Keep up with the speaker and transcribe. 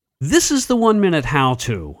This is the 1-minute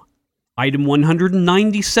how-to. Item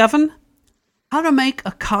 197, how to make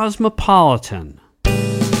a Cosmopolitan.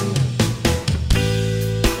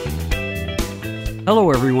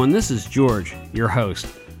 Hello everyone, this is George, your host.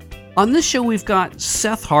 On this show we've got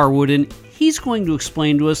Seth Harwood, and he's going to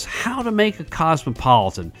explain to us how to make a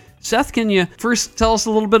Cosmopolitan. Seth, can you first tell us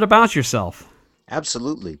a little bit about yourself?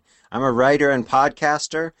 Absolutely. I'm a writer and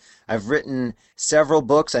podcaster. I've written several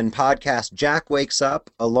books and podcasts, Jack Wakes Up,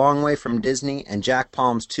 A Long Way from Disney, and Jack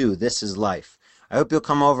Palms 2, This is Life. I hope you'll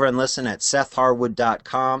come over and listen at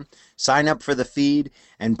sethharwood.com, sign up for the feed,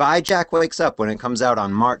 and buy Jack Wakes Up when it comes out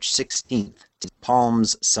on March 16th,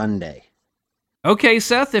 Palms Sunday. Okay,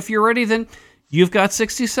 Seth, if you're ready, then you've got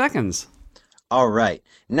 60 seconds. All right.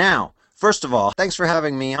 Now, first of all, thanks for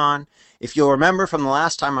having me on. If you'll remember from the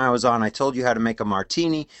last time I was on, I told you how to make a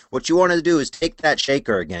martini. What you want to do is take that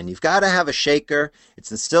shaker again. You've got to have a shaker. It's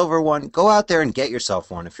the silver one. Go out there and get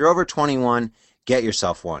yourself one. If you're over 21, get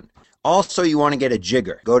yourself one. Also, you want to get a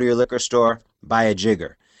jigger. Go to your liquor store, buy a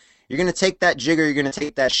jigger. You're going to take that jigger, you're going to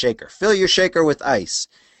take that shaker. Fill your shaker with ice.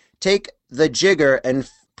 Take the jigger and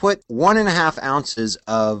put 1.5 ounces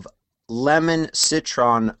of lemon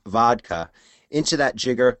citron vodka into that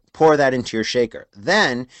jigger, pour that into your shaker.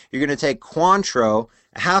 Then you're going to take Cointreau,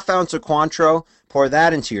 a 1/2 ounce of Cointreau, pour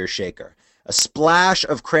that into your shaker. A splash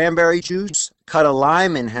of cranberry juice, cut a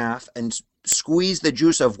lime in half and squeeze the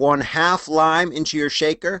juice of 1/2 lime into your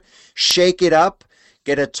shaker. Shake it up,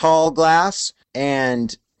 get a tall glass,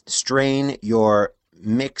 and strain your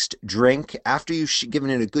mixed drink. After you've given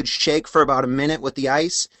it a good shake for about a minute with the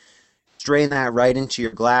ice, strain that right into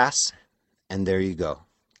your glass, and there you go.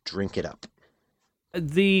 Drink it up.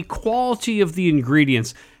 The quality of the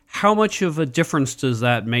ingredients, how much of a difference does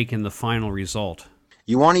that make in the final result?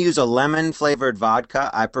 You want to use a lemon-flavored vodka.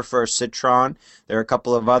 I prefer citron. There are a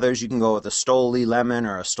couple of others. You can go with a Stoli lemon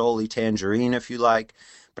or a Stoli tangerine if you like,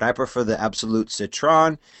 but I prefer the Absolute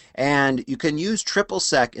Citron. And you can use triple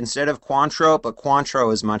sec instead of Cointreau, but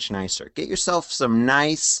Cointreau is much nicer. Get yourself some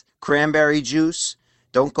nice cranberry juice.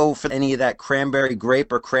 Don't go for any of that cranberry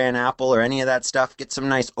grape or cran apple or any of that stuff. Get some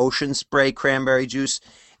nice Ocean Spray cranberry juice.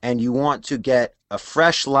 And you want to get a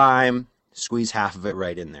fresh lime, squeeze half of it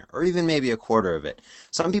right in there, or even maybe 1/4 of it.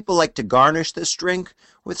 Some people like to garnish this drink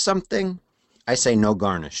with something. I say no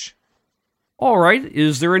garnish. All right,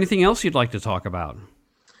 is there anything else you'd like to talk about?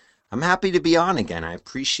 I'm happy to be on again. I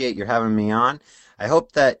appreciate your having me on. I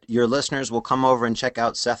hope that your listeners will come over and check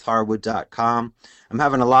out sethharwood.com. I'm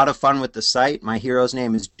having a lot of fun with the site. My hero's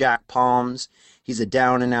name is Jack Palms. He's a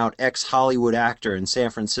down-and-out ex-Hollywood actor in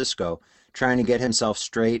San Francisco trying to get himself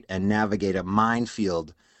straight and navigate a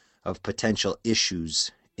minefield of potential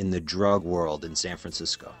issues in the drug world in San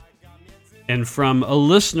Francisco. And from a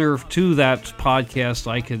listener to that podcast,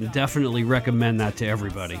 I can definitely recommend that to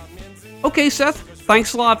everybody. Okay, Seth,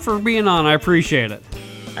 thanks a lot for being on. I appreciate it.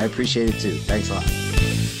 I appreciate it too. Thanks a lot.